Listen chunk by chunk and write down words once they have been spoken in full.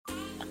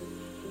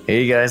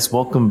Hey guys,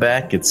 welcome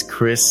back. It's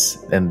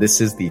Chris, and this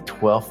is the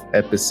 12th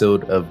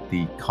episode of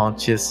the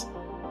Conscious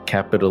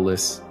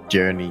Capitalist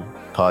Journey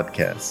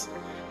podcast.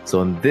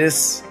 So, in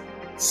this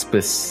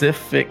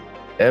specific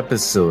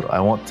episode,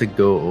 I want to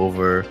go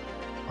over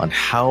on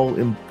how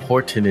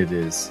important it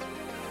is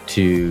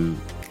to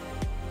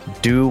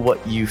do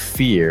what you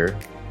fear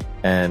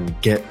and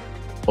get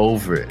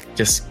over it.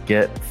 Just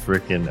get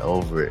freaking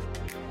over it.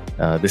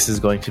 This is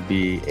going to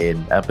be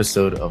an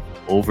episode of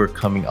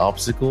overcoming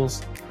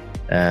obstacles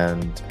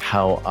and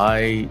how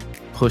I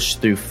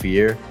pushed through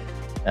fear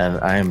and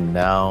I am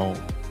now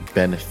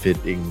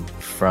benefiting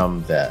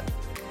from that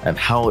and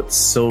how it's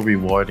so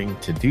rewarding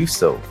to do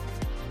so.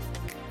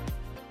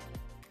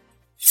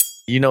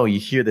 You know, you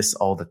hear this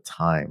all the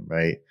time,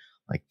 right?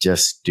 Like,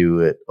 just do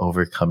it,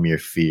 overcome your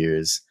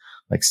fears,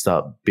 like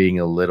stop being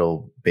a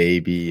little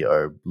baby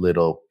or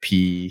little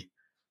pea.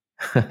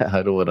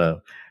 I don't want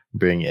to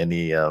bring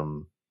any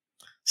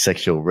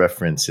sexual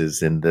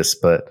references in this,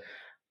 but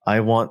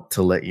I want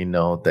to let you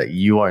know that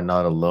you are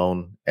not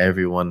alone.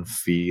 Everyone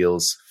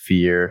feels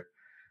fear.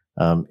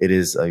 It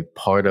is a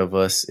part of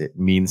us. It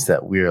means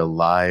that we're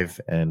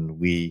alive and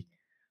we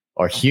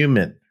are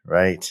human,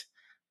 right?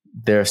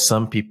 There are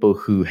some people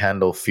who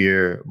handle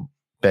fear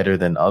better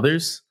than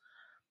others,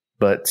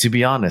 but to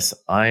be honest,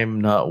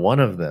 I'm not one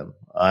of them.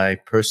 I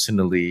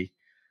personally,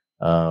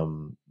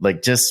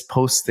 like just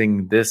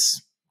posting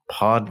this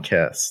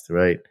podcast,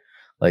 right?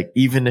 Like,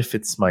 even if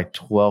it's my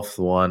 12th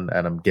one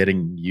and I'm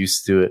getting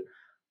used to it,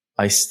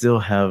 I still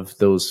have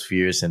those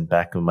fears in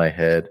back of my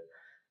head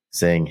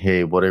saying,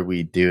 hey, what are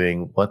we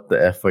doing? What the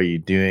F are you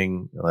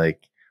doing?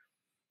 Like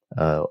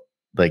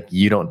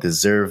you don't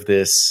deserve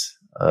this.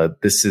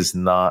 This is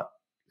not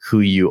who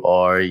you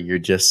are. You're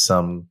just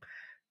some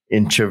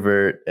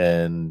introvert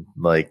and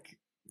like,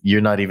 you're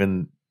not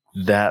even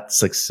that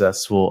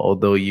successful,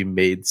 although you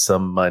made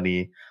some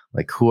money.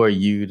 Like, who are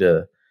you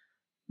to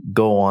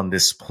go on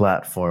this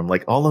platform?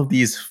 Like, all of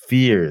these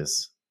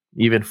fears,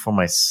 even for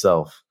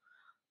myself,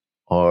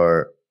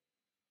 are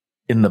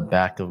in the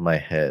back of my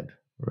head,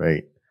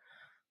 right?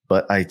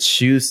 But I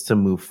choose to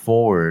move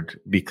forward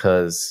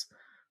because,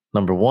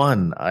 number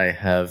one, I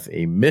have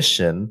a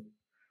mission.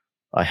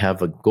 I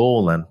have a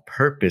goal and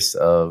purpose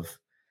of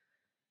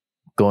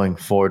going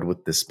forward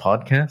with this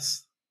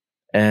podcast.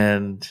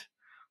 And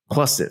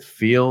plus, it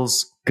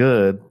feels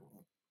good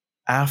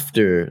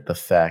after the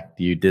fact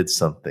you did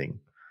something.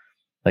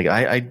 Like,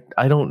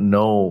 I don't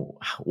know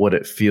what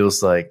it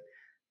feels like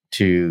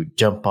to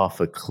jump off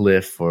a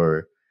cliff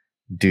or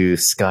do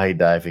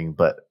skydiving,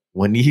 but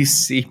when you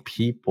see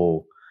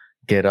people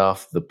get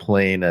off the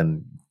plane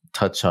and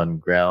touch on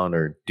ground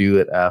or do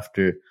it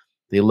after,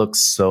 they look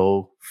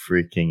so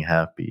freaking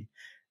happy.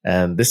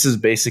 And this is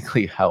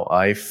basically how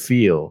I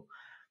feel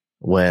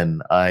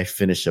when I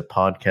finish a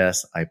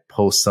podcast. I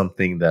post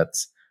something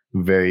that's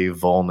very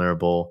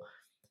vulnerable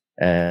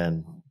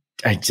and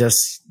I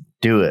just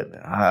do it.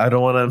 I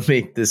don't want to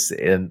make this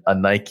a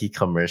Nike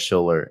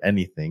commercial or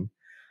anything,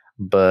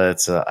 but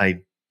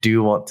I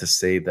do want to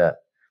say that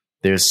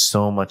there's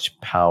so much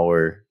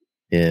power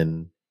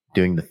in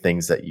doing the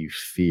things that you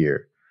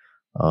fear.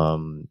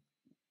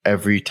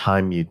 Every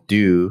time you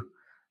do,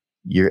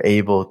 you're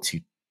able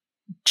to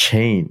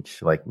change,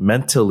 like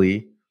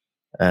mentally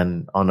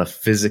and on a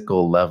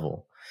physical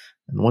level.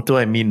 And what do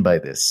I mean by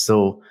this?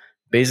 So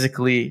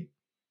basically,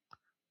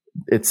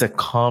 it's a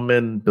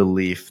common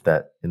belief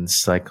that in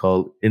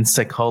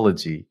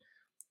psychology,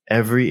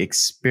 every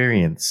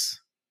experience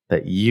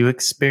that you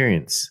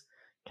experience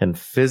can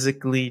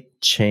physically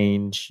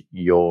change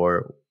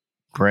your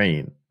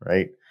brain,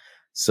 right?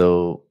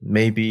 So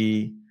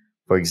maybe,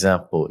 for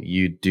example,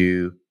 you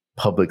do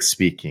public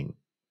speaking.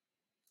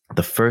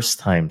 The first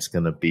time's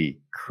gonna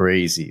be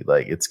crazy.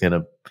 Like, it's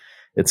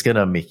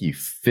gonna make you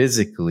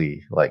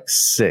physically like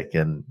sick,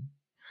 and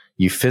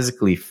you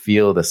physically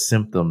feel the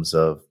symptoms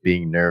of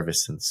being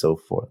nervous and so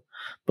forth.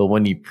 But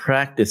when you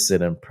practice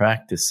it and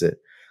practice it,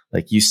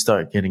 like, you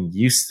start getting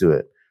used to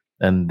it.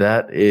 And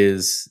that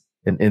is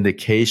an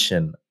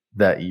indication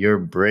that your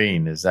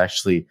brain is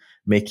actually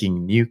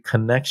making new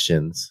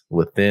connections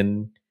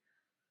within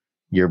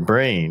your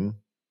brain,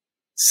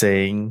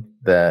 saying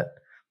that,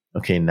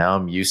 okay, now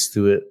I'm used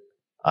to it.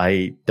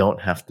 I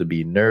don't have to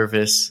be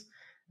nervous.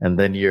 And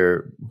then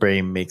your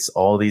brain makes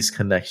all these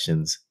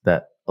connections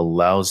that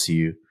allows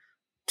you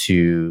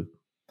to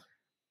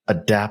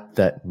adapt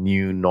that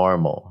new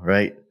normal,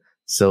 right?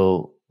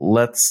 So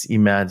let's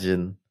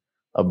imagine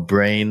a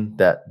brain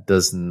that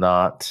does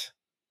not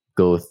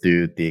go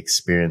through the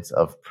experience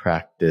of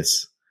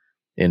practice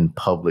in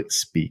public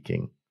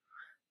speaking.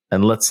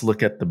 And let's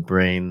look at the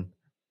brain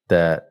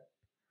that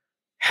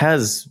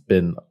has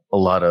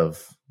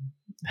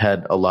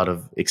had a lot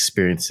of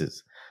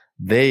experiences.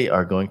 They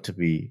are going to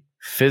be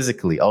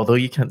physically, although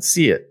you can't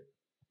see it,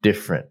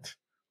 different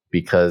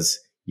because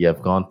you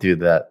have gone through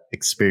that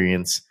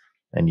experience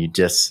and you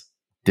just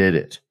did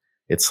it.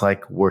 It's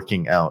like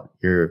working out.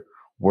 You're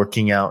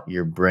working out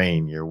your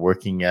brain. You're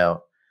working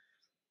out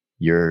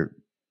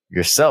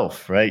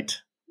yourself, right?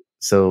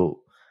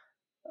 So,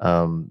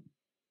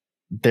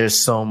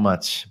 there's so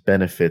much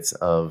benefits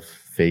of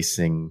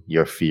facing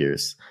your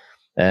fears.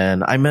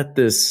 And I met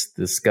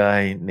this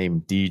guy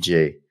named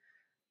DJ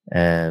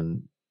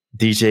and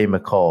DJ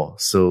McCall.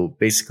 So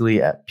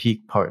basically at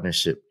Peak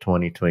Partnership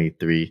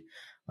 2023,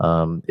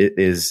 it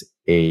is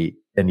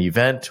an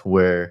event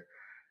where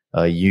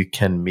you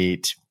can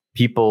meet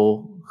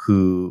people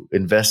who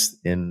invest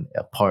in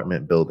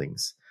apartment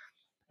buildings.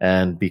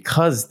 And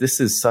because this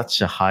is such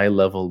a high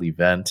level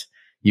event,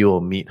 you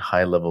will meet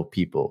high level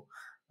people.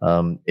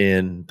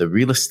 In the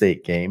real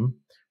estate game,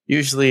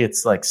 usually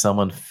it's like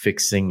someone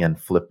fixing and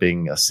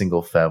flipping a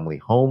single family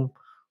home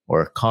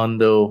or a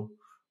condo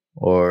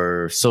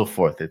or so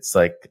forth. It's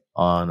like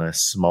on a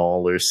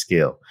smaller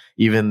scale.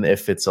 Even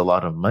if it's a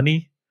lot of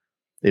money,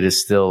 it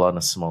is still on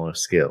a smaller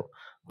scale.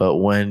 But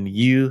when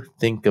you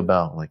think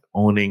about like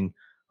owning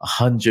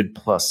 100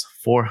 plus,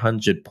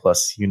 400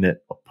 plus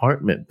unit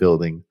apartment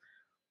building,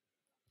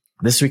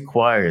 this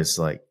requires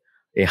like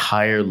a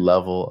higher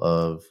level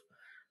of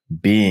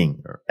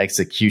being or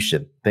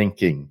execution,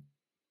 thinking.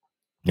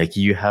 Like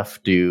you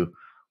have to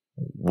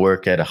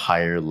work at a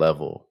higher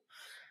level.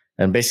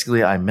 And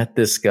basically I met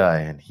this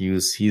guy and he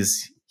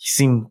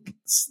seemed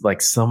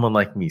like someone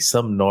like me,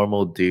 some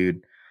normal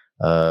dude,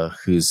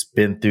 who's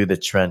been through the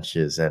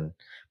trenches. And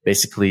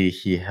basically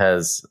he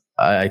has,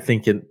 I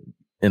think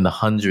in the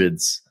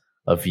hundreds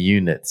of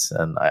units,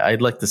 and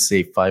I'd like to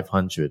say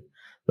 500,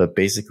 but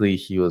basically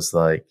he was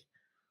like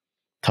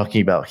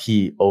talking about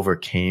he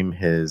overcame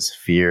his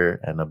fear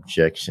and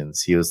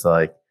objections. He was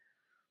like,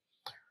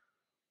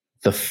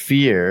 the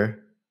fear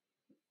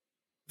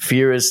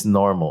is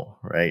normal,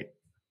 right?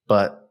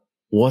 But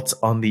what's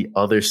on the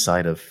other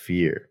side of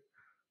fear?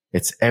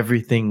 It's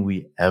everything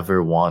we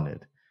ever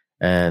wanted.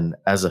 And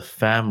as a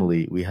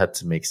family, we had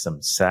to make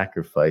some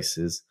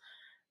sacrifices.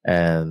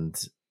 And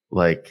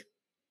like,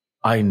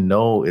 I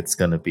know it's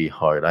going to be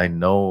hard. I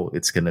know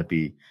it's going to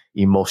be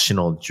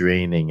emotional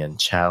draining and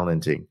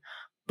challenging.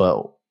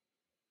 But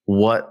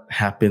what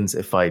happens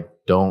if I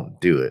don't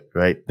do it,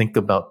 right? Think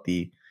about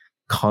the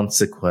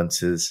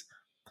consequences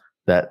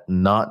that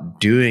not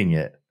doing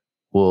it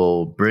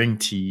will bring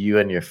to you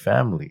and your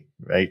family,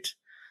 right?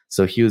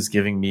 So he was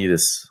giving me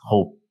this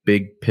whole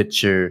big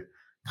picture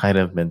kind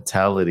of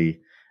mentality.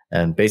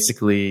 And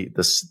basically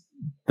the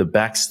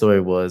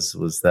backstory was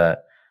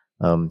that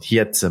he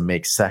had to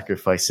make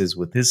sacrifices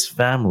with his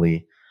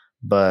family,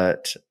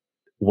 but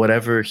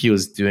whatever he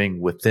was doing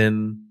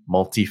within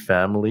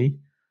multifamily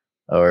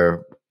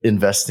or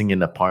investing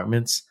in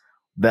apartments,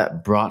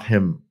 that brought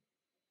him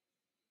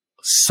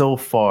so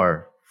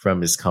far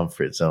from his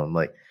comfort zone.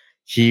 Like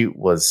he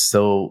was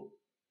so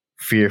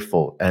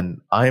fearful. And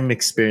I'm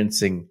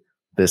experiencing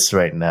this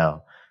right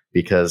now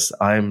because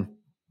I'm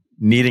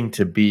needing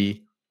to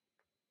be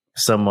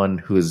someone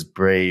who is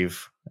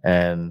brave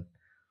and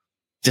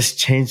just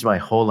change my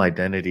whole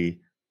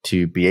identity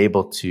to be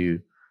able to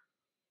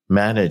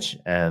manage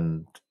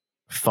and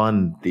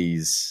fund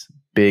these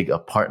big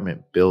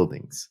apartment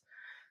buildings.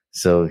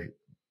 So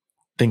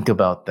think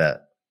about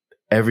that.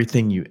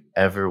 Everything you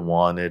ever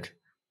wanted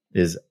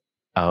is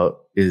on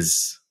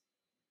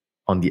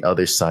the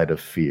other side of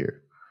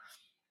fear.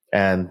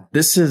 And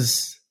this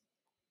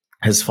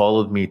has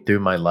followed me through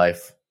my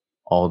life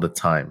all the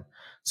time.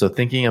 So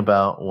thinking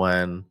about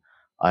when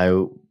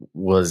I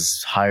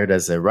was hired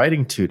as a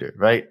writing tutor,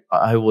 right?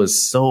 I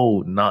was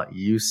so not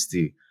used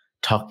to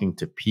talking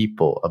to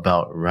people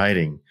about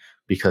writing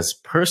because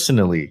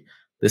personally,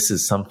 this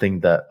is something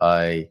that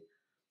I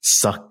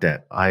sucked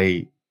at.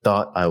 I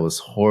thought I was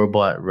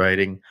horrible at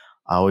writing.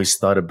 I always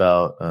thought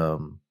about,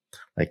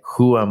 like,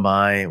 who am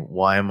I?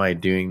 Why am I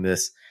doing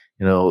this?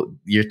 You know,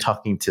 you're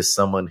talking to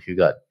someone who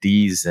got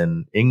D's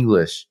in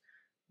English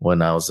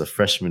when I was a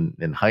freshman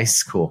in high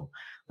school.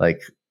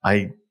 Like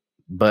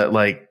but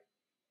like,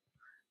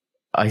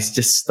 I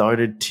just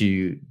started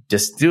to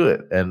just do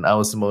it. And I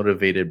was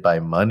motivated by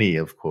money,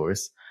 of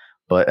course.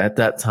 But at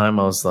that time,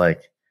 I was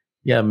like,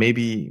 yeah,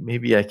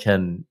 maybe I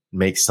can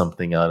make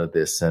something out of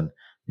this and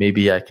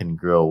maybe I can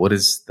grow. What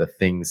is the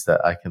things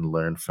that I can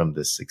learn from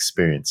this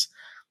experience?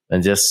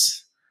 And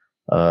just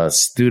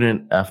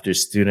student after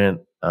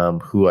student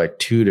who I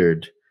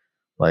tutored,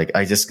 like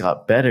I just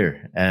got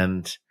better.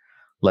 And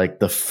like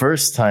the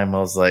first time I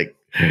was like,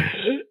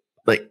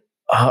 like,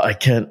 oh, I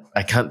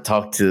can't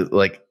talk to,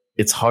 like,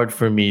 it's hard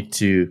for me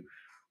to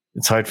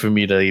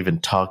even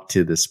talk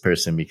to this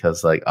person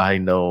because like I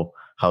know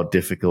how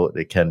difficult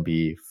it can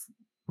be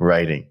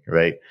writing,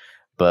 right?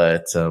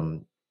 But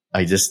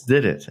I just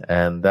did it,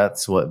 and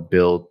that's what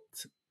built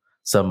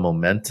some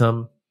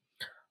momentum.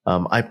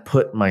 I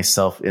put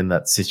myself in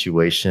that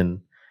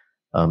situation,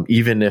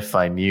 even if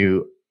I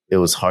knew it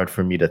was hard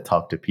for me to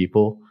talk to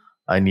people.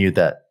 I knew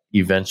that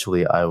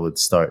eventually I would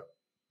start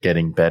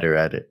getting better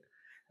at it.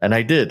 And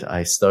I did.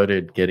 I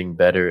started getting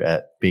better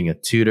at being a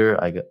tutor.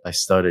 I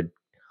started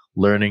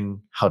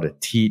learning how to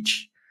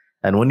teach.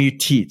 And when you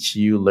teach,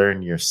 you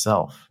learn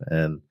yourself.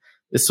 And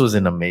this was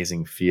an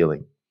amazing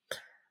feeling.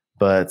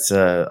 But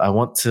I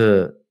want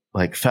to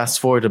like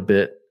fast forward a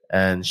bit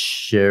and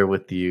share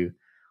with you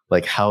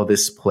like how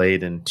this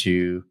played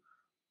into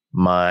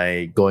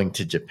my going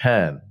to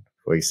Japan,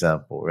 for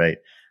example, right?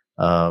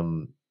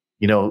 Um,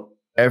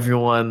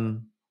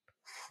 everyone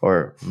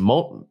or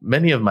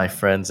many of my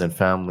friends and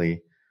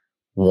family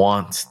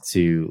want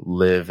to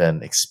live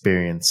and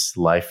experience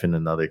life in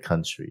another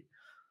country.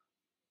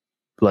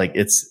 Like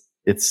it's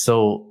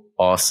so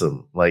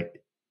awesome.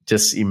 Like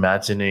just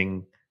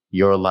imagining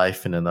your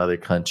life in another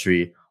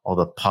country, all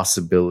the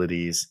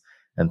possibilities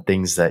and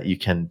things that you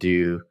can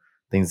do,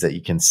 things that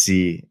you can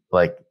see,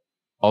 like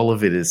all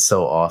of it is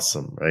so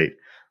awesome, right?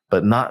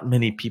 But not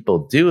many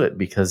people do it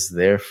because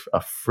they're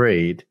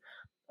afraid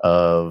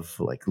of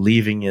like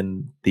leaving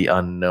in the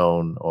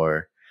unknown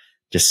or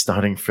just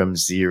starting from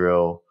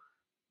zero.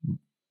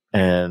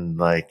 And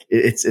like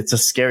it's a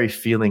scary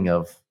feeling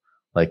of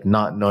like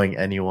not knowing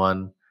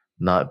anyone,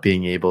 not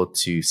being able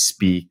to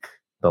speak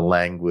the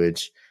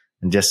language,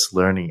 and just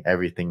learning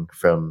everything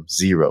from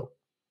zero.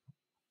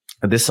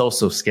 And this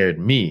also scared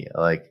me,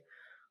 like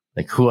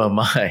who am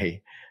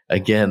I?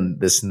 Again,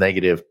 these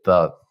negative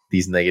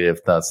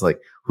thoughts,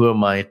 like who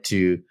am I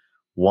to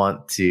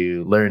want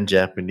to learn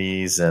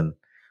Japanese, and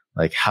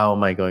like how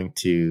am I going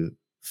to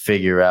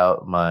figure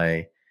out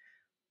my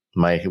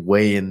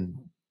way in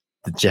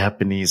the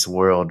Japanese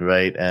world,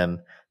 right? And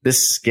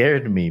this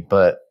scared me,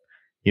 but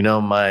you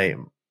know, my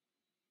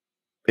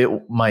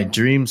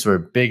dreams were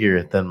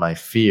bigger than my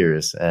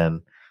fears,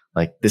 and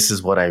like this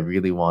is what I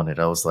really wanted.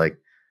 I was like,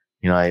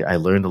 I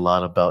learned a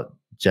lot about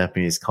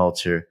Japanese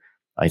culture.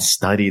 I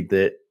studied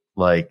it,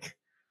 like,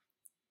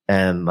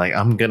 and like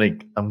I'm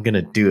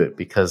gonna do it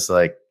because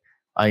like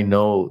I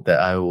know that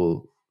I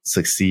will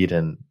succeed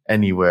in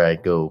anywhere I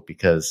go,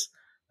 because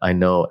I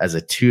know as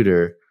a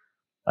tutor,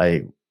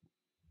 I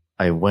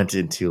I went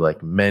into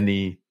like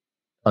many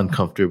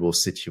uncomfortable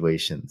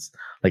situations.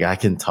 Like I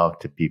can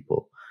talk to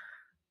people.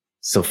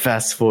 So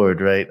fast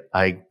forward, right?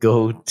 I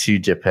go to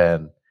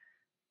Japan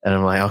and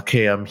I'm like,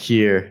 okay, I'm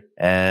here.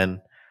 And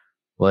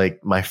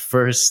like my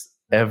first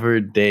ever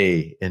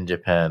day in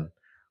Japan,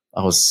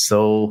 I was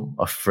so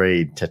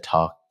afraid to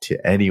talk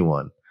to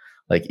anyone.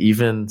 Like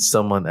even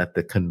someone at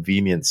the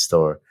convenience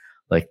store,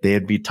 like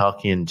they'd be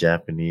talking in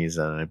Japanese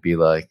and I'd be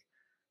like,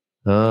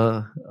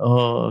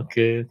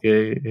 okay,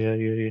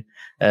 yeah.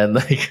 And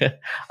like,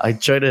 I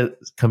try to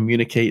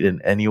communicate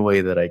in any way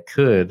that I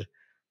could,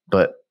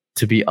 but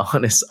to be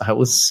honest, I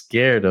was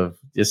scared of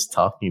just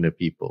talking to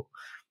people.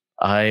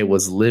 I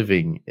was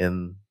living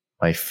in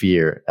my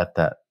fear at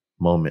that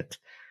moment,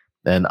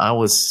 and I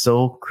was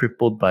so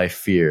crippled by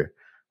fear.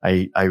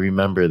 I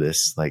remember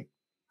this like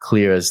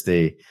clear as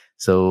day.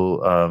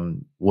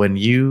 So, when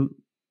you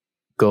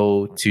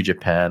go to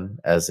Japan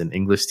as an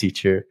English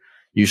teacher,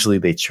 usually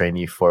they train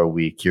you for a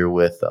week. You're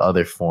with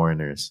other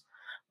foreigners.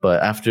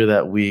 But after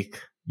that week,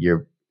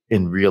 you're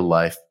in real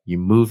life. You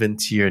move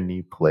into your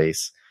new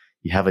place.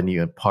 You have a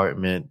new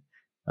apartment.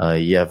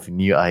 You have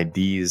new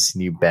IDs,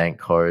 new bank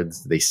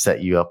cards. They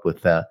set you up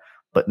with that.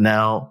 But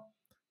now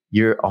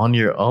you're on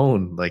your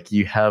own. Like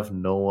you have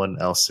no one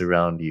else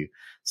around you.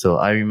 So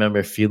I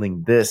remember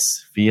feeling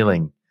this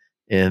feeling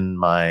in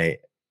my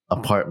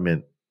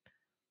apartment,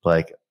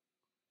 like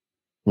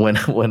when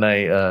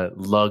I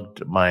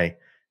lugged my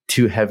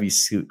two heavy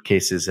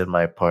suitcases in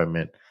my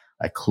apartment.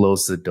 I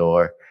closed the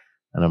door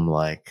and I'm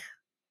like,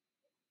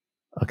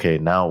 okay,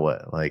 now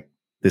what? Like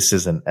this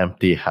is an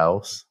empty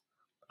house.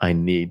 I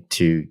need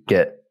to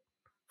get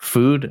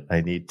food.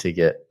 I need to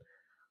get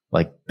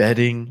like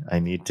bedding. I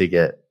need to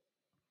get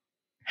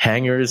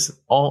hangers,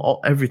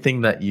 all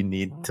everything that you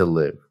need to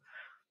live.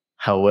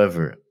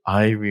 However,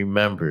 I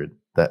remembered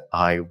that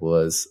I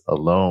was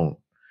alone.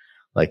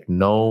 Like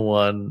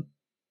no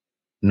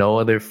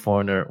other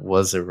foreigner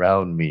was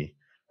around me.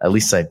 At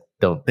least I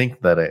don't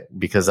think that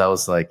because I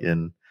was like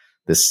in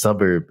this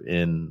suburb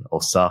in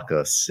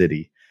Osaka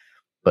City.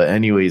 But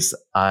anyways,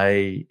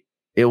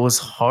 it was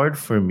hard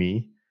for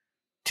me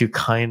to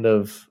kind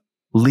of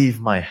leave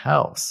my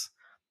house.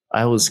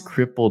 I was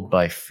crippled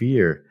by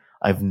fear.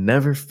 I've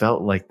never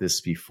felt like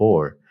this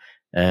before.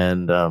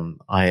 And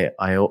I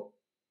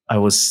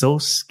was so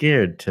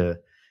scared to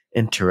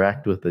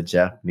interact with a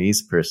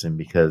Japanese person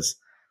because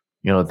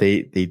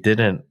they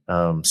didn't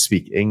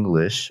speak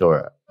English,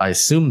 or I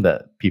assume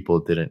that people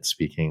didn't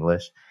speak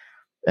English.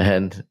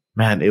 And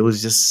man, it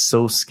was just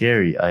so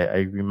scary.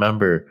 I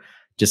remember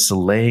just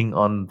laying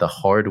on the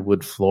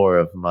hardwood floor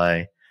of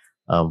my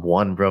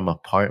one room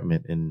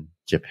apartment in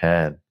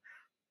Japan,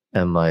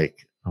 and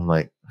like I'm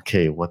like,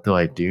 okay, what do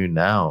I do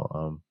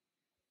now?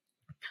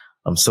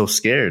 I'm so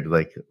scared.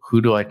 Like,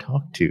 who do I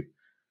talk to?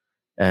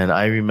 And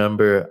I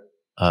remember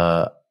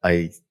I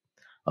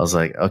was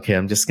like, okay,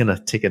 I'm just gonna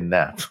take a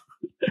nap.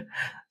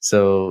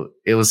 So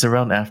it was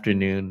around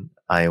afternoon.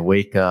 I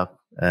wake up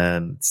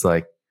and it's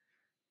like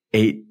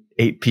 8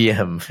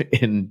 p.m.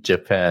 in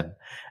Japan,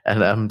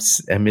 and I'm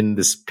in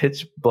this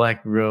pitch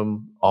black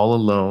room all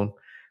alone,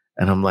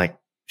 and I'm like,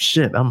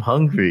 shit, I'm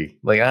hungry.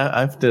 Like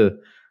I have to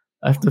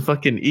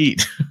fucking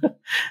eat.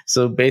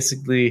 So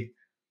basically,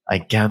 I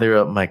gather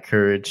up my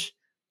courage.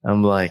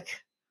 I'm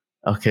like,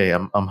 okay,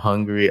 I'm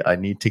hungry. I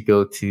need to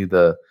go to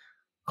the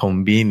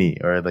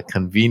konbini, or the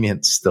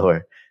convenience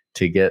store,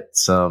 to get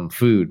some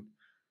food.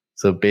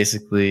 So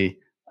basically,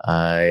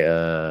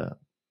 I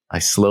I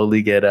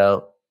slowly get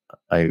out.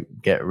 I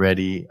get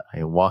ready.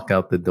 I walk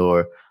out the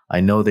door. I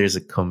know there's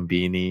a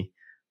kombini,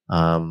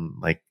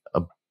 like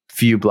a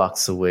few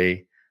blocks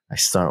away. I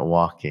start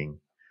walking,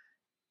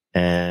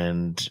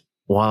 and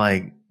while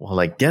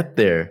I get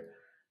there,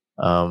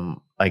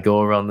 I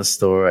go around the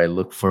store. I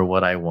look for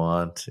what I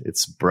want.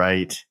 It's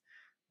bright.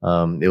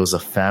 It was a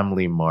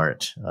family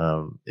mart.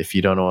 If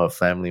you don't know what a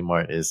family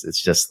mart is,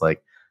 it's just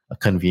like a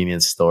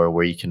convenience store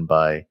where you can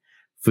buy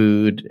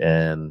food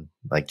and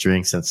like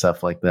drinks and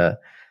stuff like that.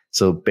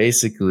 So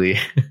basically,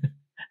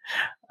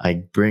 I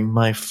bring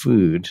my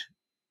food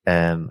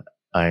and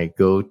I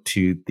go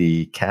to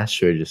the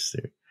cash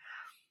register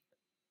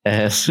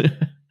and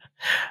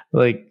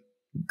like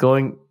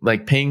going,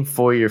 like paying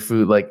for your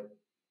food. Like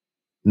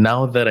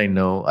now that I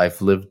know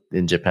I've lived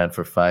in Japan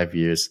for 5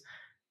 years,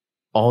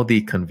 all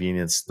the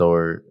convenience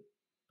store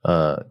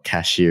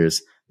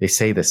cashiers, they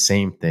say the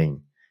same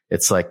thing.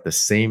 It's like the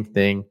same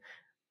thing.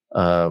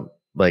 Uh,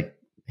 like,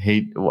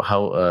 hey,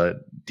 how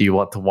do you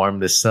want to warm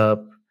this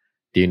up?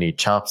 Do you need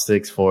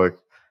chopsticks, fork,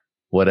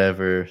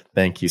 whatever?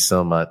 Thank you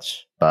so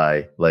much.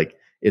 Bye. Like,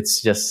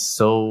 it's just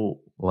so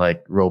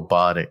like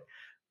robotic.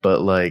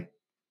 But like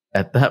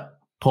at that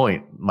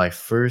point, my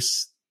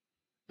first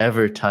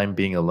ever time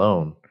being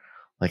alone,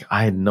 like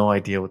I had no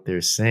idea what they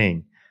were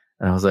saying,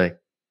 and I was like,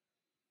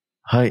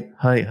 hi,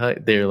 hi, hi.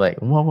 They're like,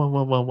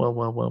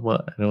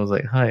 what? And I was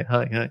like, hi,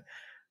 hi, hi,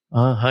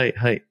 hi,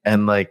 hi.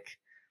 And like,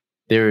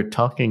 they were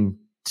talking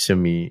to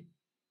me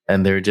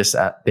and they're just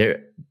at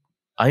there.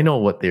 I know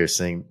what they're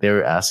saying. They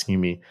were asking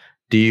me,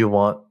 do you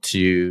want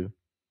to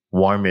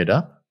warm it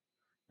up?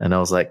 And I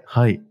was like,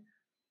 hi,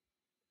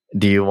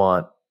 do you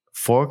want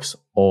forks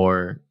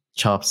or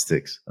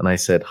chopsticks? And I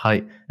said,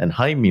 hi. And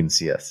hi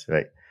means yes,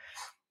 right?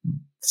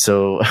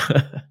 So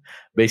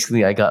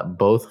basically, I got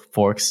both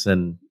forks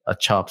and a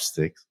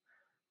chopstick.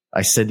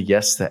 I said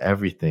yes to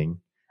everything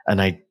and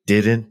I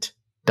didn't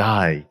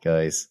die,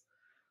 guys.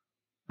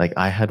 Like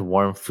I had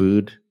warm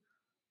food,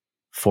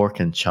 fork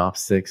and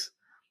chopsticks.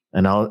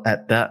 And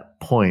at that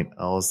point,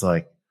 I was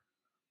like,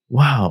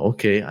 wow,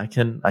 okay, I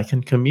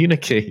can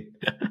communicate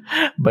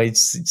by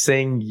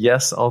saying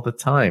yes all the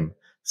time.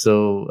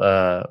 So,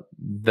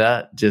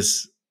 that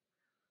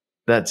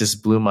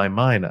just blew my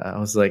mind. I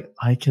was like,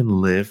 I can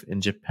live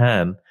in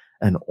Japan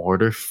and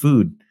order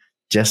food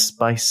just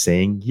by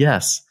saying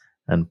yes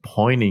and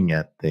pointing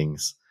at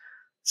things.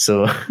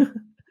 So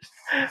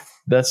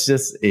that's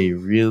just a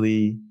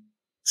really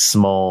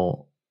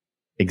small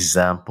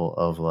example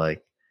of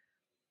like,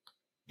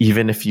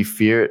 even if you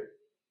fear it,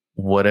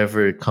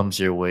 whatever comes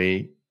your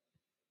way,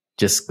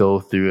 just go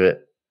through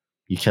it.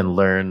 You can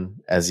learn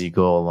as you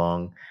go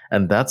along.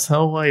 And that's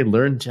how I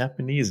learned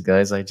Japanese,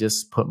 guys. I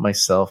just put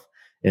myself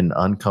in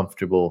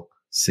uncomfortable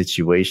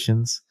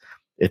situations.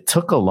 It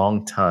took a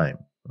long time,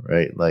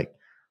 right? Like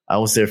I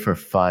was there for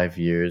 5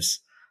 years.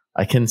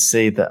 I can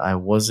say that I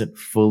wasn't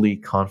fully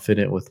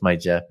confident with my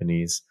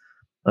Japanese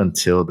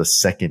until the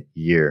second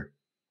year.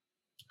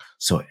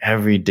 So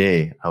every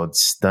day I would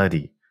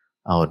study.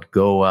 I would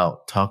go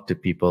out, talk to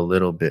people a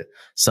little bit.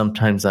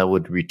 Sometimes I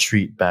would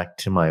retreat back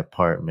to my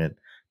apartment,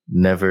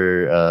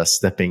 never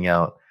stepping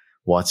out,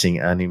 watching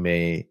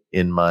anime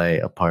in my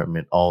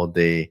apartment all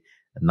day,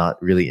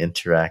 not really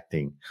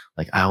interacting.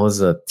 Like I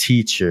was a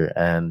teacher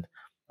and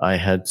I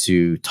had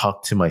to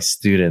talk to my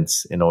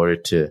students in order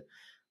to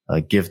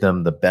give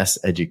them the best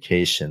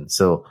education.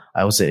 So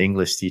I was an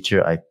English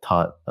teacher. I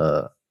taught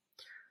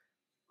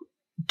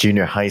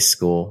junior high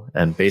school,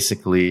 and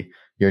basically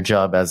your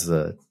job as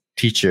a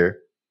teacher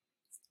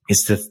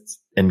is to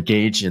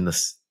engage in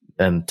this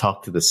and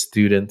talk to the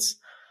students,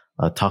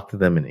 talk to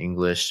them in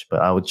English,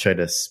 but I would try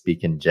to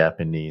speak in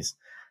Japanese.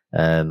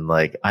 And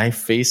like I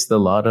faced a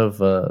lot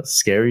of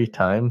scary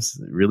times,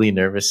 really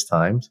nervous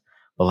times,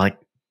 but like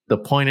the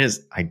point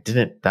is I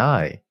didn't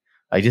die.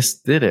 I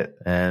just did it.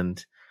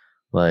 And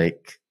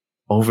like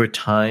over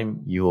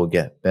time, you will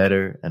get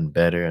better and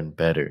better and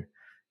better.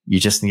 You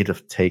just need to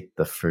take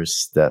the first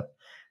step.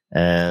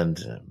 And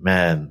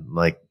man,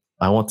 like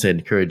I want to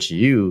encourage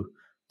you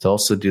to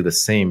also do the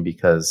same,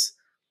 because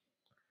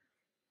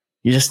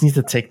you just need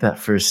to take that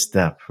first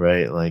step,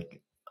 right?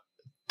 Like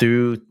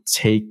through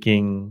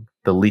taking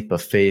the leap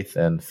of faith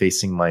and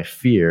facing my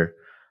fear,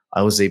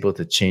 I was able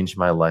to change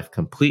my life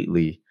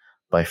completely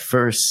by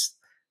first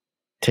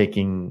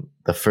taking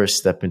the first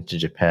step into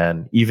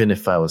Japan, even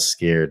if I was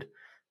scared,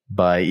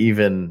 by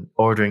even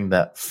ordering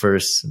that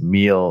first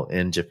meal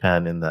in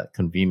Japan in that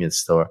convenience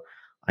store.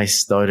 I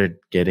started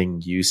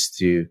getting used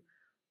to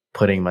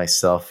putting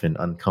myself in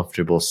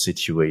uncomfortable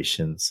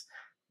situations.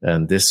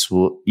 And this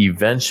will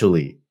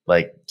eventually,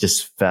 like,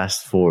 just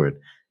fast forward,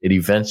 it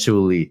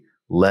eventually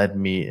led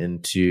me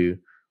into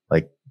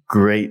like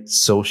great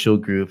social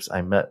groups.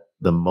 I met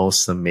the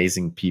most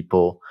amazing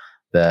people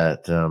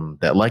that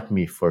liked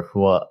me for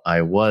who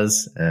I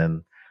was.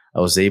 And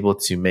I was able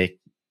to make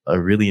a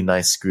really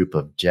nice group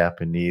of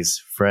Japanese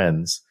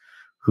friends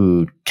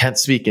who can't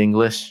speak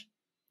English,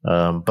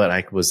 but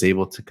I was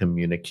able to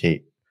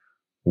communicate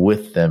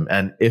with them.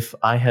 And if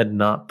I had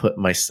not put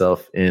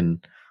myself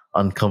in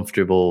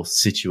uncomfortable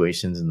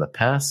situations in the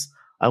past,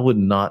 I would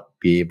not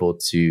be able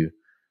to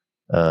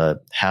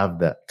have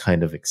that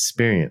kind of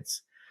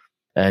experience.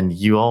 And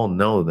you all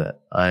know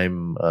that I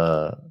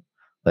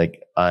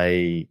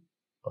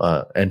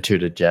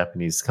entered a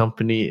Japanese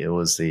company. It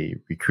was a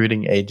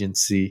recruiting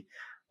agency.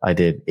 I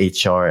did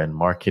HR and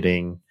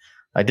marketing.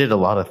 I did a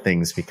lot of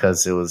things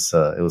because it was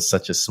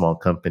such a small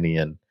company,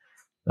 and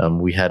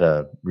we had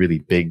a really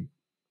big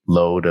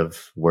load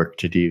of work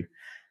to do.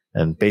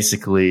 And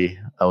basically,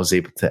 I was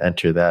able to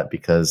enter that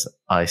because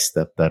I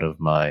stepped out of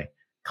my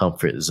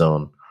comfort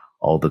zone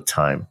all the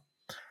time.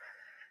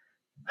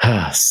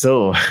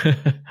 So,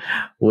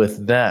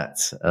 with that,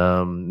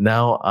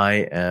 now I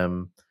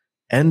am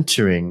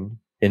entering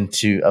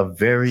into a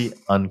very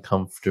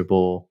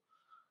uncomfortable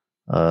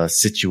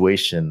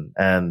situation,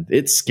 and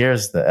it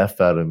scares the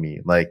F out of me.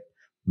 Like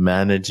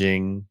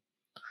managing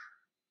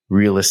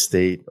real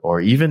estate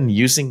or even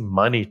using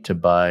money to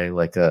buy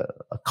like a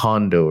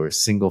condo or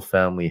single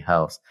family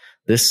house.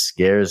 This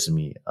scares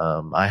me.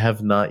 I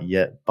have not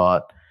yet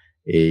bought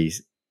a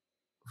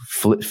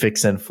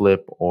fix and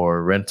flip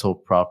or rental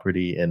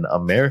property in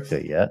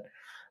America yet,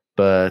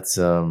 but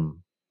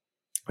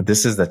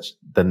this is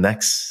the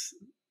next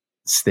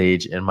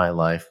stage in my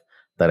life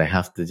that I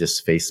have to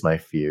just face my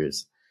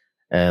fears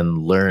and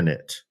learn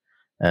it.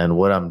 And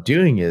what I'm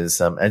doing is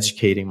I'm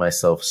educating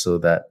myself so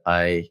that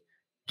I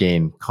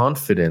gain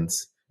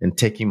confidence in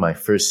taking my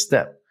first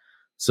step.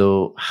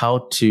 So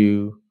how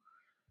to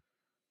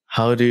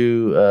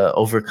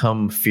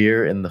overcome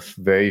fear in the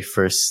very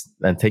first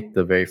and take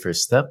the very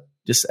first step?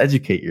 Just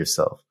educate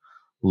yourself.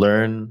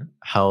 Learn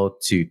how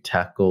to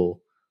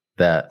tackle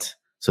that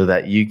so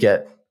that you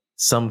get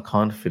some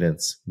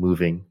confidence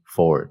moving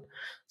forward.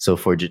 So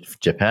for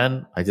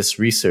Japan, I just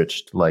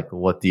researched like,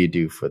 what do you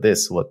do for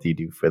this? What do you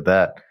do for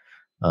that?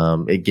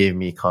 It gave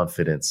me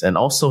confidence, and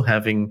also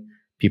having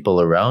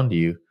people around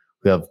you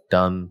who have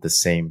done the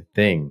same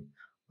thing.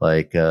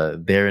 Like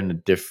they're in a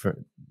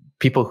different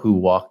people who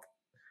walk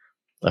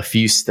a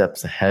few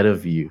steps ahead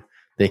of you.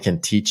 They can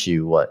teach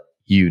you what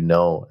you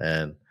know,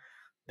 and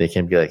they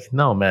can be like,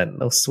 no, man,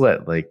 no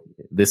sweat. Like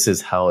this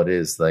is how it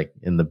is, like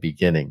in the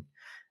beginning.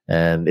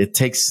 And it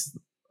takes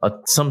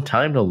some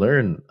time to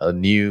learn a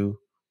new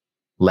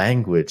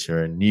language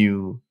or a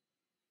new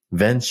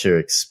venture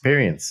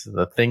experience.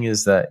 The thing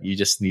is that you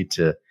just need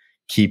to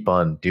keep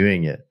on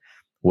doing it,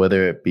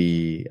 whether it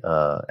be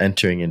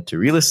entering into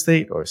real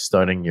estate or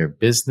starting your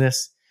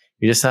business.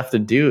 You just have to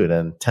do it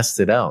and test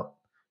it out.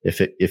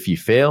 If you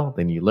fail,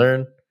 then you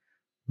learn.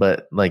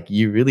 But like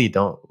you really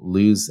don't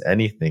lose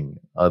anything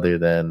other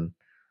than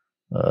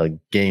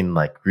gain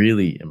like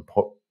really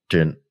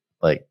important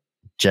like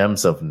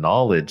gems of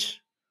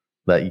knowledge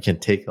that you can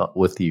take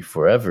with you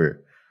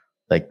forever.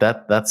 Like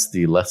that's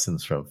the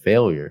lessons from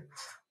failure.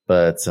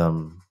 But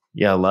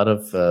yeah, a lot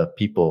of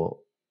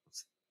people,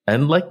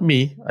 and like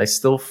me, I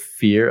still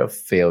fear of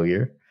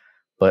failure,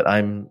 but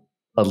I'm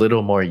a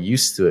little more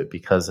used to it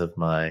because of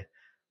my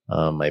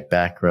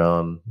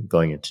background,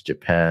 going into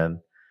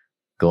Japan,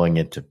 going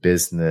into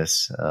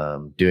business,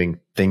 doing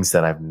things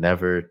that I've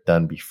never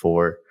done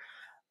before.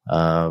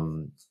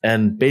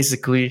 And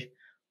basically,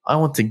 I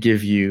want to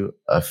give you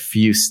a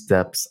few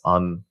steps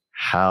on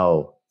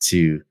how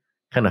to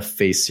kind of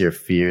face your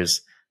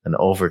fears and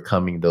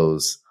overcoming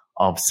those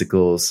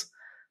obstacles,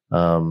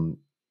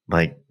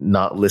 like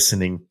not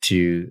listening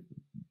to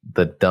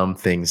the dumb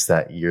things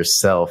that your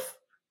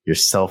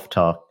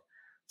self-talk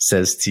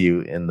says to you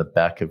in the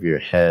back of your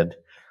head.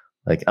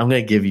 Like I'm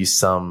going to give you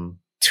some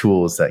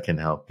tools that can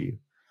help you.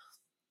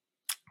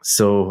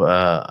 So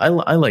I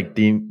like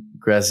Dean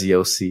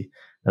Graziosi,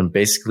 and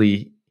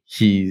basically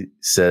he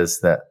says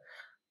that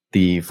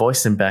the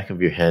voice in back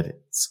of your head,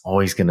 it's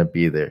always going to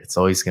be there. It's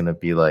always going to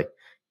be like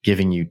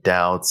giving you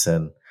doubts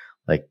and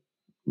like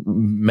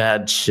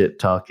mad shit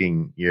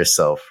talking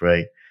yourself,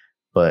 right?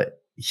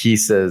 But he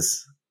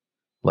says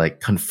like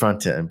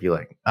confront it and be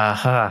like,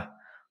 aha,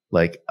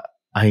 like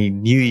I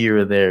knew you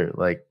were there.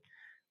 Like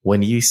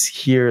when you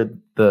hear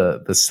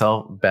the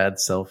bad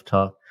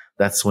self-talk,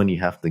 that's when you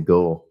have to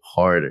go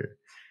harder.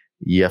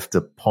 You have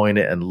to point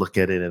it and look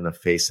at it in the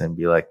face and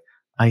be like,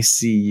 I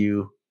see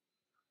you.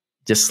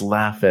 Just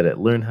laugh at it.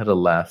 Learn how to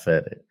laugh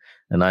at it.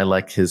 And I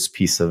like his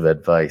piece of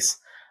advice.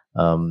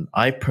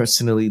 I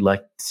personally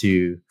like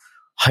to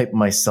hype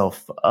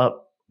myself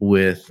up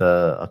with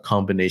a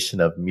combination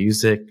of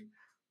music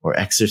or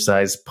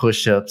exercise,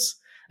 push-ups,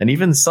 and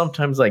even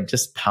sometimes like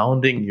just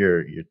pounding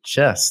your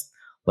chest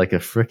like a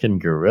freaking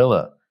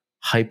gorilla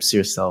hypes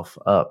yourself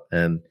up,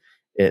 and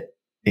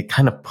it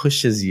kind of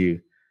pushes you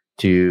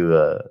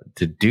to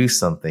do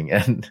something.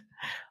 And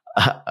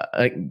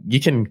you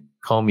can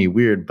call me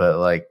weird, but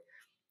like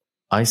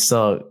I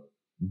saw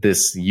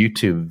this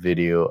YouTube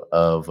video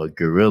of a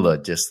gorilla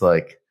just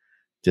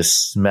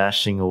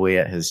smashing away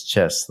at his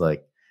chest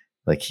like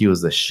he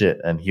was the shit,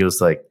 and he was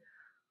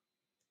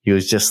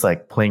just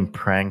like playing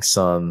pranks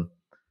on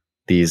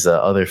these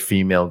other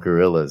female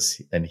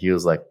gorillas, and he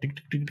was like tick,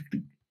 tick, tick, tick,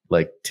 tick,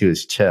 like to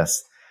his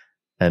chest.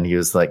 and he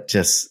was like,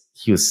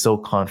 he was so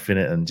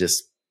confident and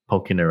just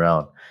poking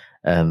around.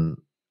 And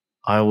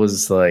I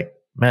was like,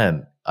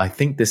 man, I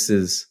think this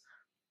is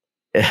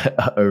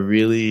a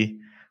really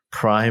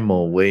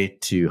primal way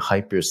to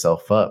hype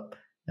yourself up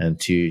and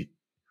to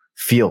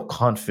feel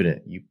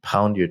confident. You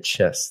pound your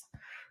chest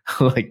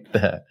like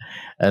that.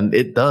 And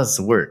it does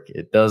work.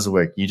 It does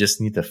work. You just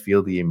need to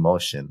feel the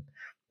emotion.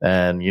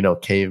 And,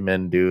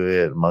 cavemen do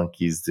it,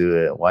 monkeys do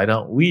it. Why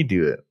don't we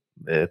do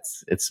it?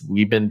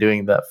 We've been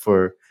doing that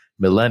for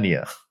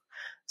millennia.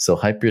 So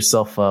hype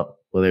yourself up,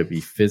 whether it be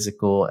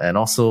physical, and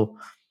also,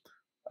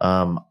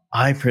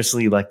 I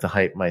personally like to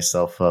hype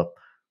myself up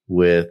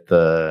with,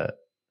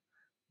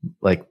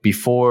 like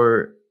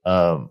before,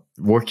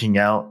 working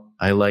out.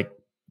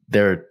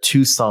 There are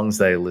two songs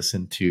that I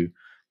listen to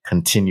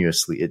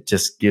continuously. It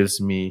just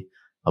gives me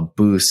a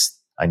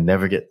boost. I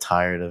never get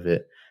tired of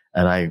it.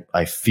 And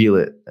I feel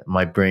it.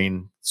 My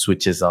brain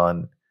switches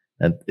on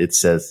and it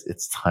says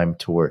it's time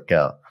to work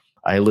out.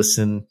 I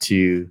listen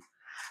to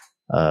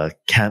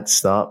Can't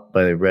Stop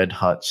by the Red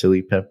Hot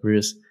Chili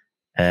Peppers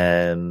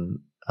and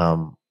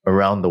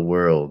Around the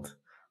World.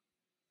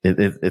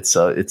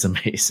 It's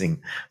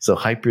amazing. So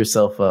hype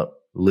yourself up.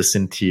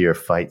 Listen to your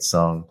fight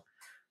song.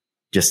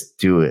 Just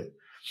do it.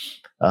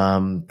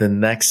 The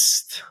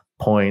next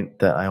point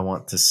that I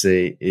want to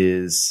say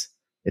is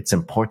it's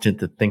important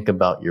to think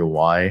about your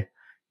why.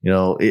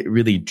 It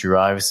really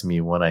drives me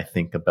when I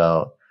think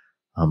about,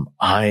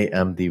 I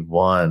am the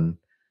one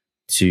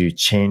to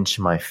change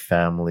my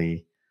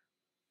family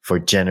for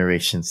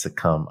generations to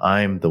come.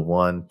 I'm the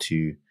one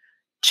to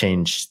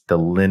change the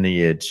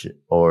lineage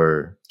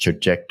or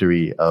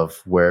trajectory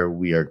of where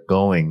we are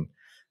going.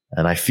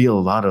 And I feel a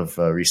lot of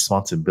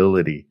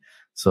responsibility.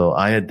 So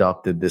I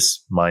adopted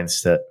this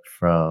mindset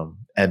from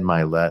Ed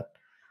Milet,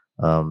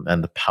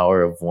 and The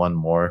Power of One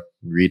More.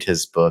 Read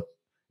his book.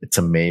 It's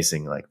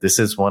amazing. Like, this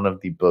is one of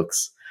the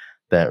books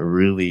that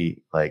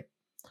really like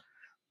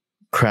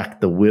cracked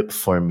the whip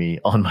for me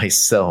on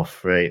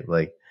myself, right?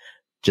 Like,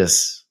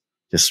 just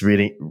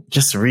read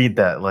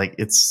that. Like,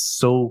 it's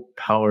so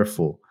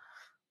powerful.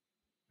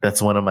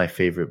 That's one of my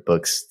favorite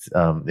books.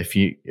 If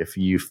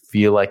you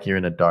feel like you're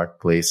in a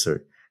dark place, or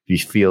if you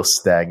feel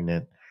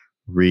stagnant,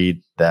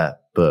 read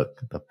that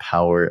book, The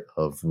Power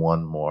of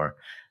One More.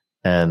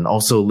 And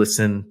also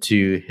listen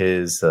to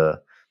his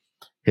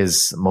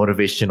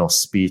motivational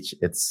speech.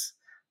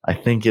 I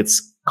think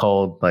it's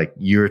called like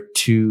You're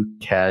Too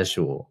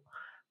Casual.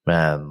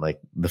 Man, like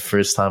the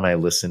first time I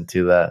listened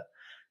to that,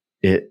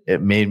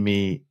 it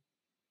made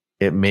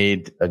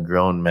a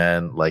grown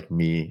man like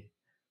me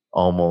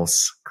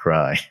almost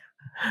cry.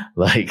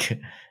 Like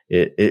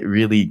it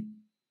really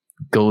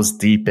goes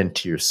deep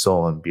into your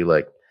soul and be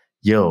like,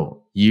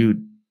 yo,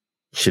 you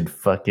should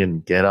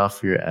fucking get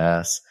off your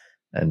ass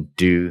and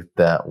do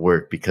that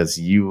work, because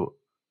you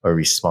are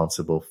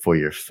responsible for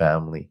your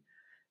family.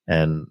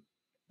 And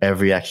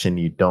every action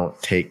you don't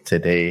take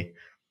today,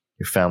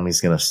 your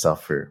family's going to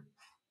suffer.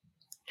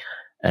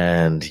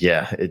 And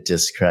yeah, it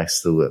just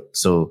cracks the whip.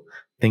 So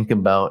think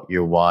about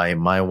your why.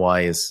 My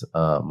why is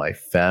my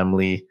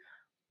family,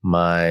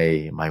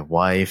 my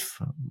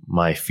wife,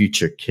 my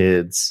future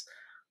kids,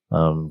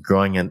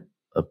 growing in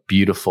a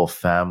beautiful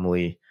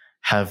family,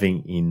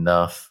 having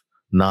enough,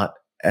 not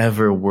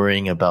ever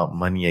worrying about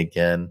money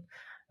again.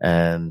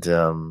 And,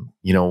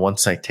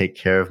 once I take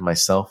care of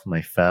myself,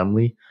 my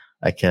family,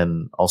 I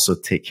can also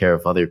take care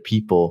of other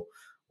people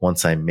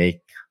once I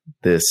make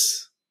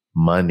this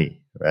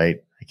money, right?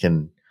 I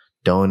can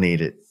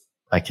donate it.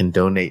 I can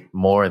donate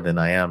more than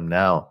I am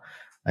now.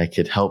 I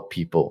could help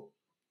people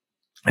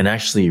and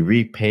actually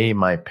repay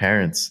my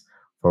parents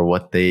for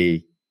what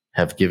they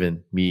have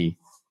given me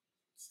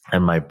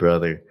and my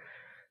brother.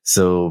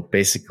 So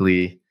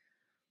basically,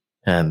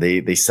 and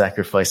they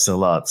sacrificed a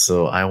lot.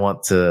 So I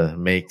want to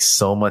make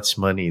so much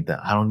money that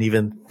I don't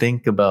even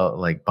think about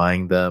like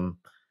buying them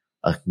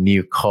a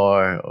new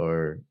car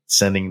or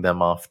sending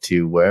them off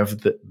to wherever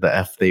the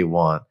F they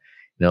want.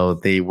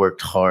 They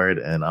worked hard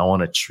and I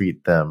want to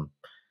treat them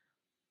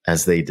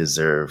as they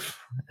deserve.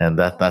 And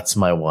that's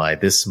my why.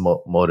 This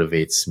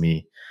motivates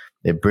me.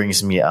 It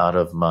brings me out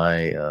of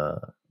my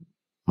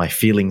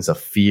feelings of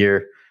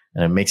fear,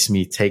 and it makes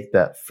me take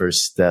that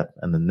first step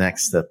and the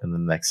next step and the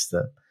next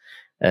step.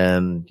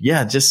 And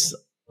yeah, just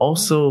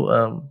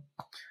also,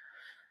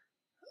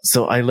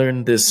 so I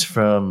learned this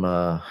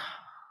from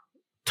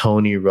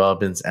Tony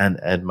Robbins and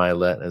Ed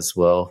Milet as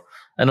well,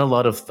 and a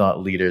lot of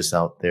thought leaders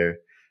out there.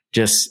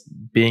 Just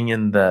being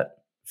in that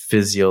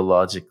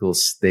physiological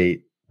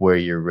state where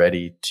you're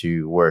ready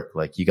to work,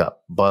 like you got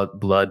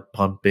blood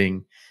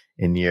pumping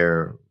in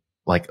your,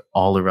 like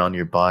all around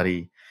your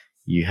body.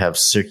 You have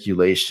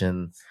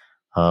circulation.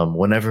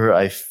 Whenever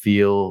I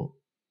feel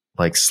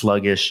like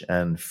sluggish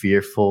and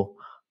fearful,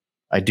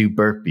 I do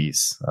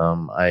burpees.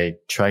 I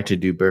try to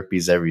do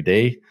burpees every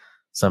day.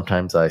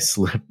 Sometimes I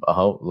slip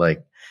out,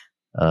 like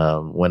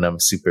when I'm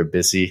super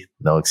busy.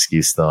 No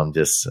excuse though.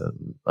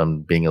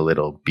 I'm being a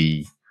little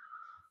bee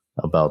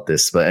about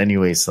this. But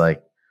anyways,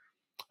 like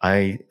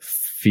I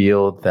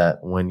feel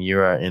that when you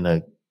are in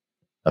a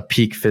a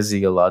peak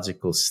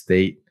physiological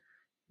state.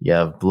 You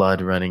have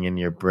blood running in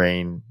your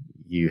brain.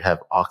 You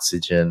have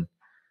oxygen.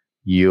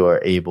 You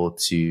are able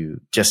to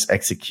just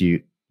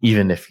execute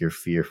even if you're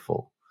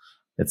fearful.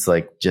 It's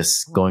like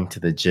just going to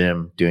the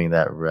gym, doing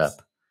that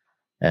rep.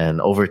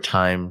 And over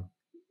time,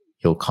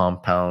 you'll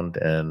compound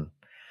and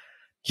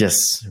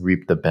just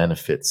reap the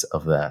benefits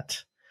of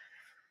that.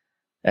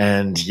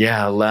 And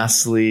yeah,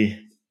 lastly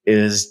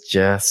is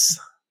just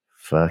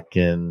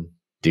fucking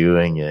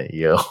doing it,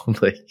 yo.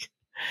 like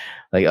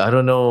I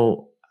don't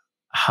know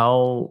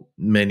how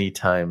many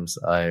times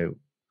I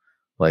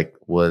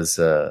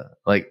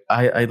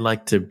I'd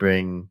like to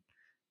bring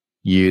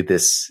you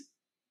this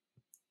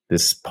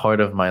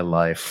part of my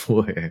life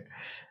where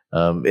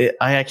I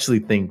actually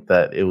think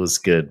that it was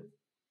good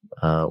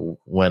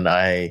when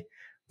I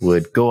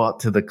would go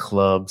out to the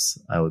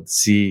clubs. I would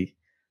see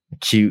a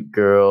cute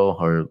girl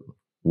or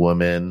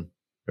woman,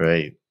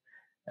 right?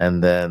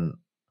 And then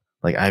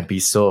like I'd be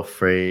so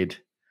afraid,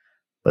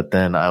 but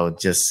then I would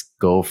just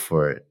go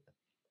for it.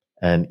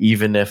 And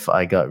even if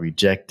I got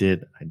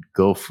rejected, I'd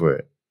go for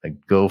it.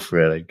 I'd go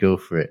for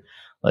it.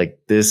 Like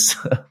this,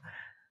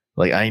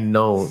 like I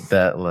know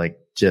that like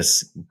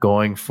just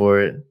going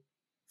for it,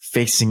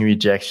 facing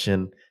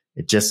rejection,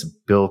 it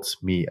just built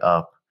me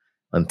up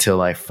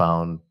until I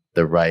found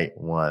the right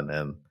one.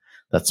 And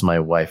that's my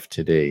wife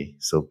today.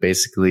 So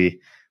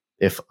basically,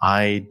 if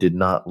I did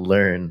not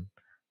learn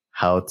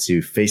how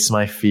to face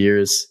my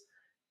fears,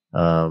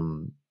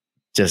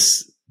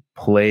 just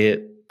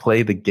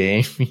play the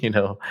game,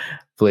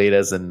 play it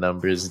as a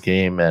numbers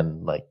game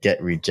and like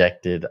get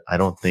rejected, I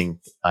don't think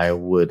I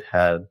would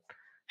have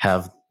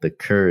the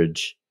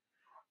courage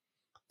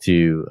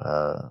to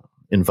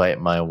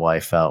invite my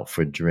wife out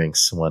for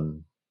drinks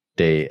one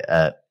day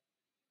at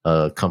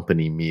a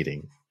company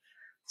meeting.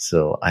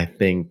 So I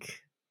think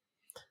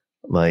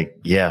like,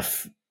 yeah,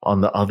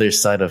 on the other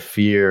side of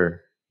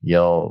fear,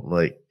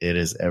 like it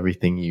is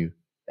everything you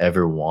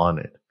ever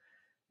wanted.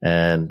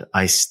 And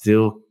I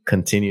still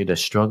continue to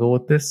struggle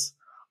with this.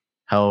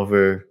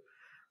 However,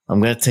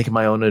 I'm going to take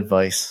my own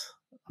advice.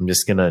 I'm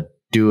just going to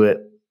do it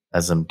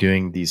as I'm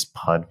doing these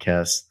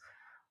podcasts.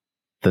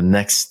 The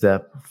next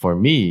step for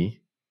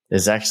me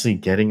is actually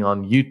getting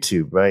on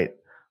YouTube, right?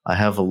 I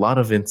have a lot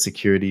of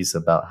insecurities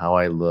about how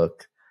I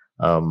look,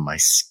 my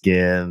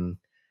skin,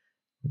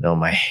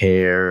 my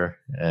hair,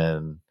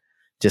 and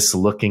just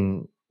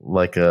looking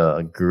like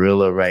a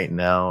gorilla right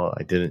now.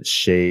 I didn't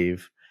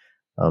shave.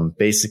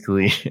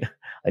 Basically,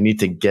 I need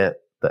to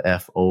get the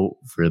F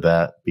over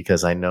that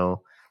because I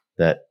know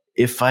that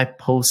if I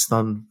post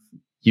on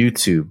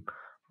YouTube,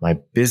 my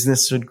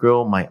business would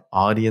grow, my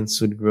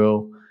audience would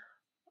grow.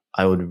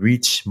 I would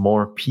reach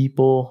more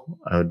people.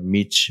 I would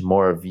reach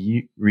more of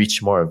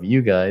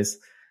you guys.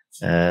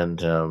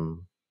 And,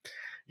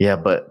 yeah,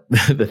 but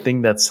the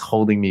thing that's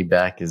holding me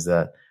back is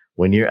that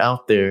when you're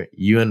out there,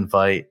 you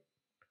invite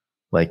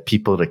like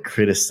people to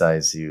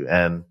criticize you.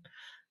 And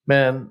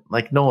man,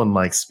 like no one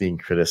likes being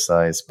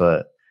criticized,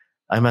 but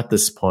I'm at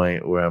this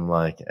point where I'm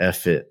like,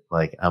 F it.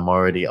 Like I'm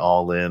already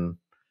all in.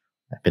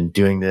 I've been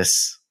doing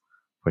this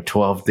for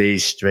 12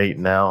 days straight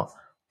now.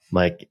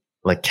 Like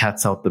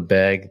cat's out the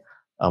bag.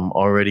 I'm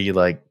already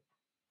like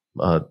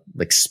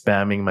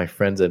spamming my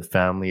friends and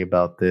family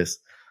about this.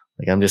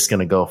 Like I'm just going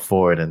to go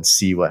for it and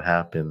see what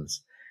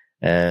happens.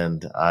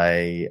 And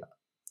I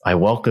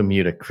welcome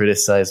you to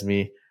criticize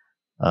me.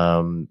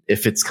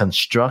 If it's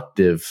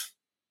constructive,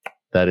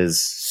 that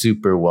is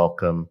super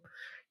welcome.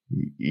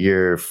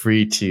 You're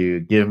free to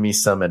give me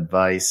some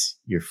advice.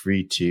 You're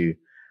free to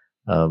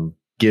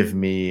give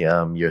me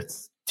your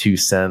 2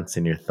 cents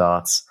and your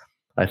thoughts.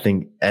 I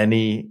think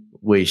any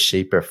way,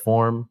 shape, or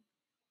form,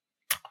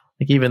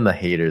 like even the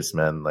haters,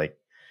 man, like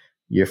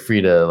you're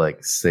free to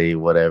like say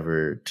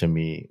whatever to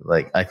me.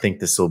 Like I think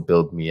this will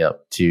build me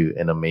up to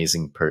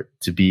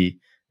to be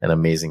an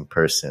amazing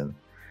person.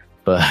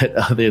 But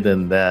other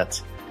than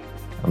that,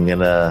 I'm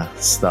gonna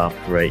stop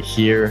right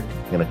here.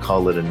 I'm gonna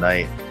call it a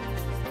night.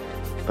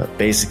 But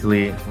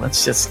basically,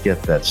 let's just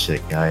get that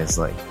shit, guys.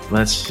 Like,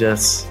 let's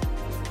just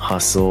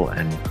hustle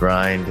and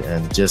grind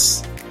and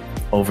just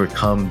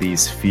overcome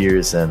these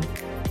fears and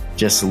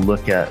just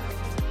look at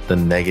the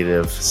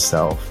negative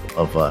self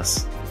of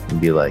us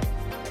and be like,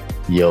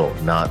 yo,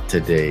 not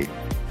today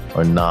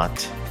or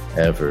not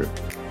ever.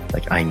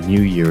 Like, I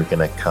knew you were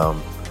gonna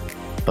come,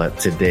 but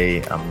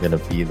today I'm gonna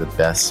be the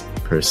best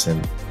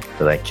person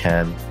that I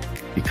can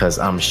because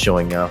I'm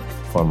showing up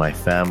for my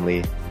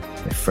family,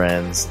 my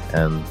friends,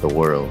 and the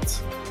world.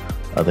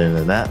 Other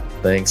than that,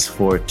 thanks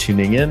for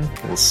tuning in.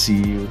 We'll see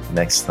you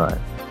next time.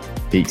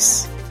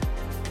 Peace.